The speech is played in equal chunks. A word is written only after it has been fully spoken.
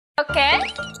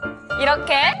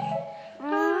이렇게.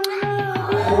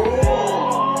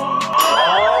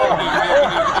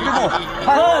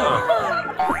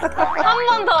 한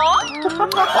번 더.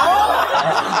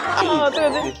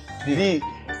 어떡하지? 리플레이.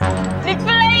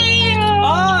 리플레이.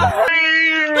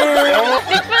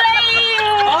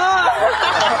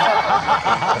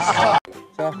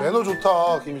 자, 매너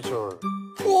좋다, 김희철.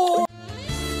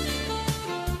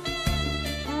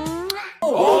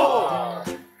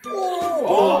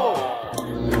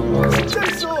 진짜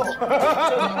있어.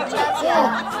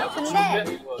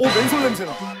 근데 오, 맨손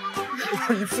냄새나.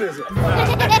 입술에서.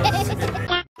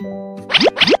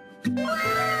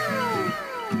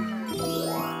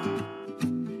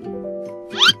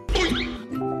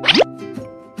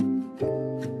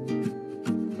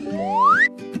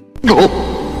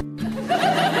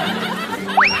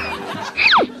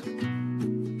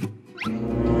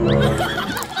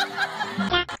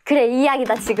 그래, 이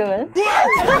이야기다 지금은.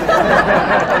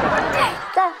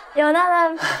 자,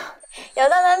 연하남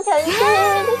변신.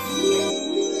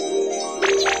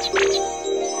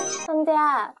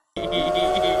 성재야,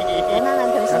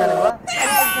 연하남 변신하는 거야?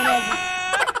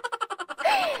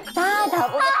 다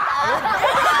보겠다.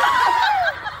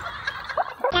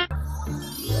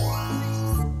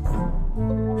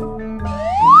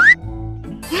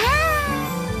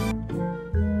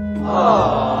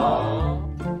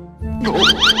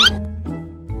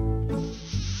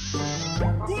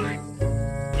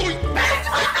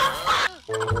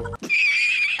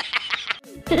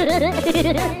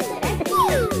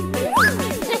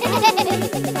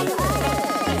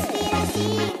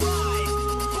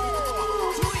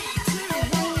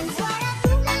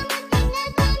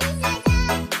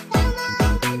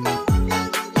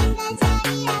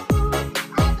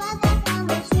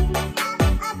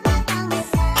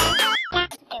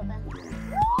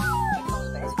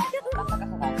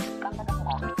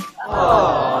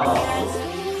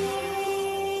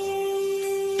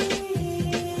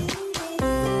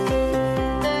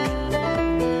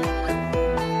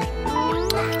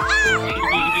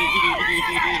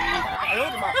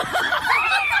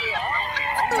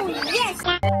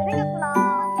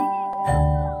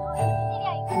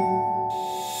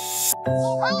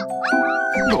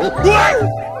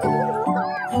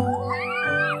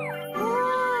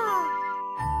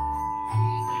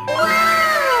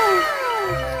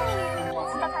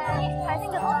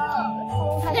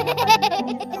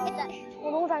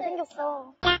 너무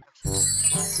잘생겼어.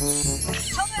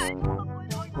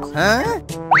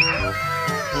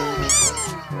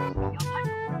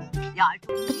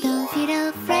 But don't feel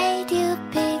afraid you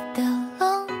picked the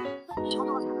wrong.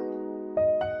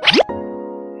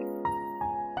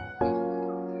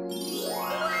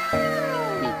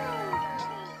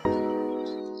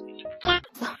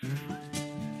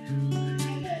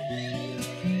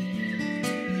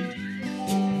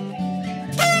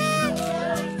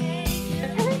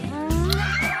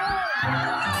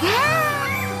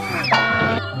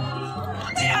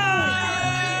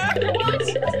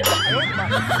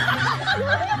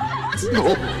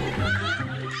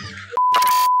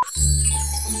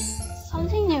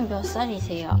 선생님 몇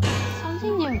살이세요?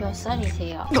 선생님 몇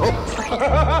살이세요?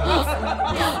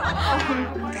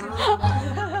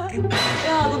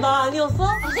 야, 너 나 아니었어?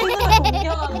 시그널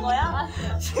옮겨간 거야?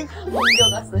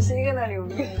 옮겨갔어. 시그널이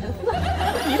옮겨갔어.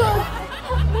 이런.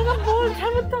 내가 뭘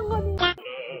잘못한 거니?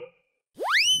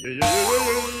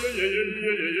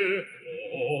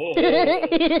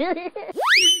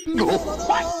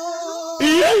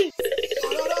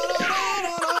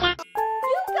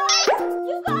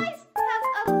 You guys have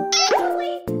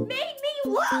officially made me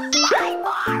lose my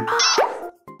marbles.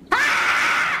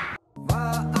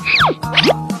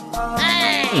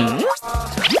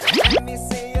 Let me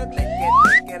see you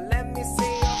lick it, let me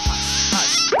see you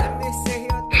hush, let me see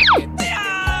you lick it, let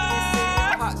me see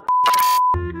you hush.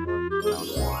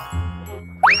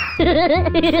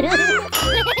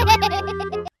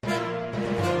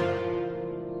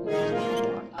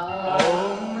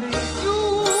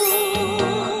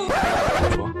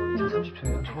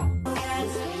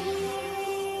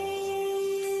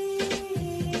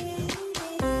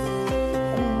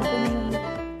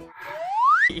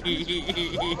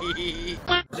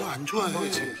 너 안 좋아해,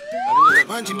 지금.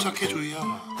 그만 집착해줘야.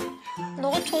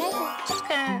 너가 좋아서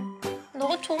어떡해.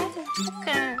 너가 좋아서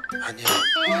어떡해. 아니야.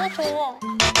 너가 좋아.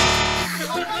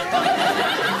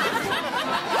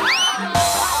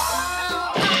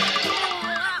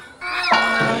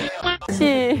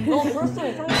 너 벌써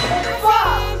이상해.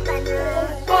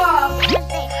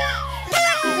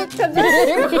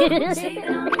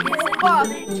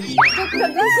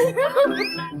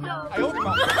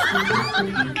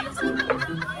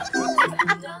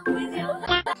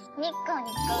 니꺼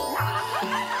니꺼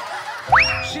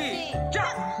시작!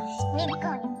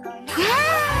 니꺼 니꺼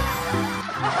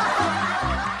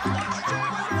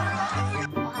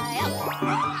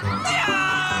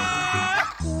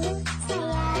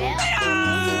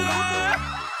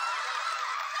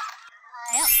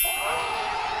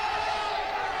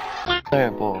네,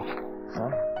 뭐.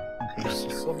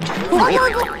 재밌었어?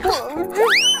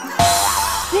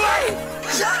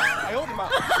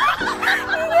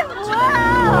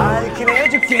 아, 그래,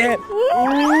 해줄게.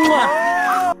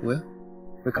 뭐야?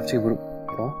 왜 갑자기 물어?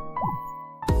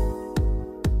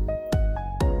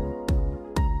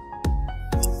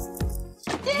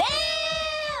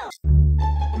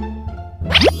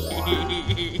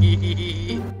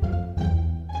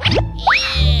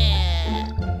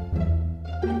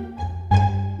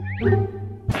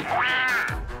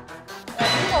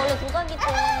 우리가 원래 도자기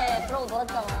때 그러고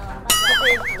놀았잖아.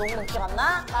 그때 너무 기억 안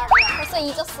나? 맞아. 벌써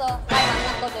잊었어. 날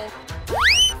만났거든.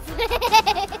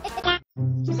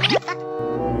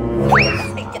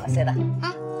 생겼다. 세다.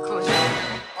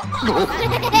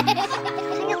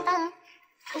 잘생겼다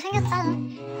잘생겼다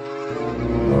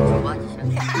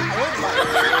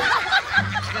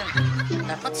지금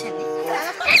나 터치했니?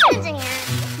 나는 포르쉐 중이야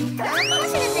나는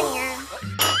포르쉐 중이야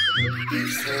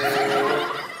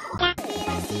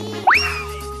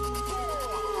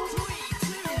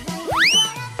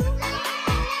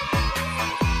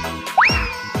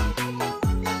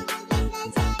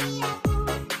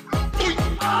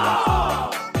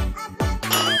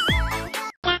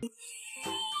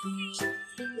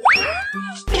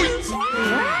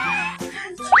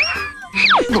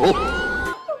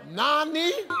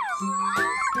나니?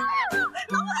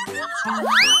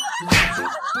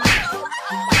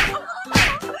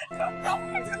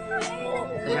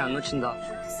 다시 안 놓친다.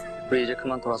 우리 이제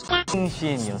그만 돌아서.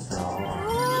 시인이었어요.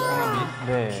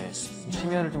 네,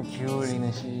 심혈을 좀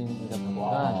기울이는 시인이다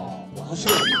보니까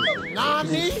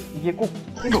나니? 이게 꼭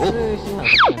키스 씬만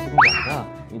이렇게 찍은 게 아니라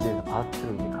이제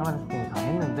바스트로 이제 카메라 세팅을 다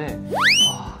했는데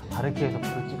다르게 해서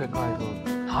불을 찍을까 해서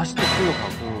다시 또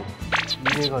끌려가고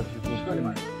이래가지고 시간이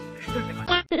많이 힘들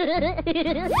때까지.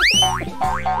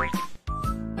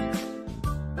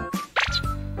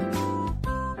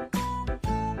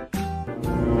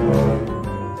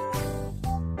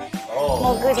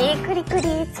 머구리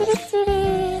꾸리꾸리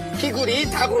치리치리 피구리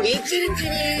다구리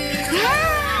찌릿찌릿.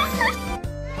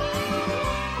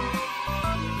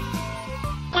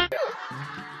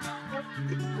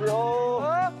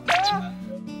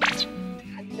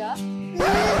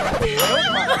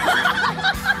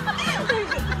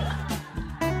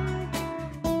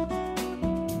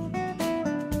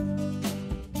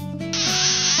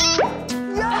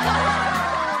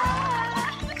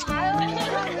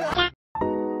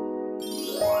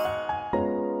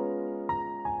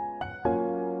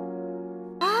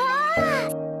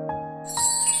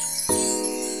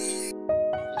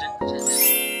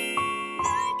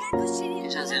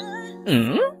 괜찮으세요?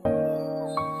 응?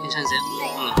 괜찮으세요?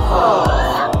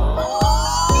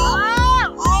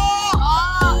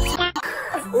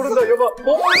 오른다 여봐.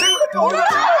 뭐가 생각해 오른다.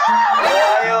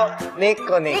 좋아요.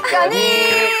 내꺼 니.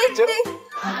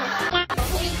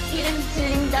 이름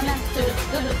틀린다면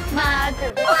뚜루뚜루 마두.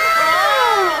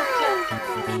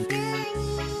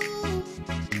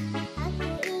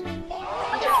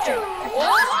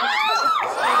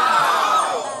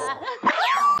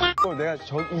 내가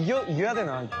이겨야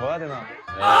되나 져야 되나?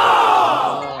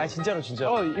 아 진짜로 진짜.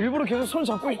 일부러 계속 손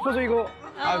잡고 싶어서 이거.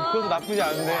 그것도 나쁘지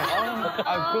않은데.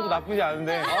 그것도 나쁘지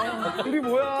않은데. 우리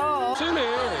뭐야? 쟤네.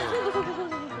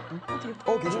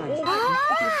 괜찮아.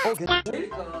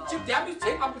 지금 대한민국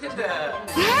제일 바쁠 텐데.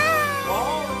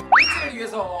 이틀을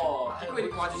위해서 하루에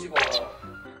이렇게 와주시고.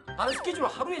 나는 스케줄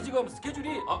하루에 지금 스케줄이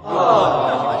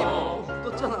아니 뭐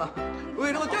떴잖아. 왜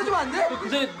이런 거 떼주면 안 돼?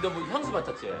 그전에 너 뭐 향수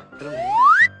맡았지?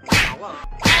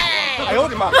 아유,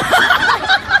 엄마.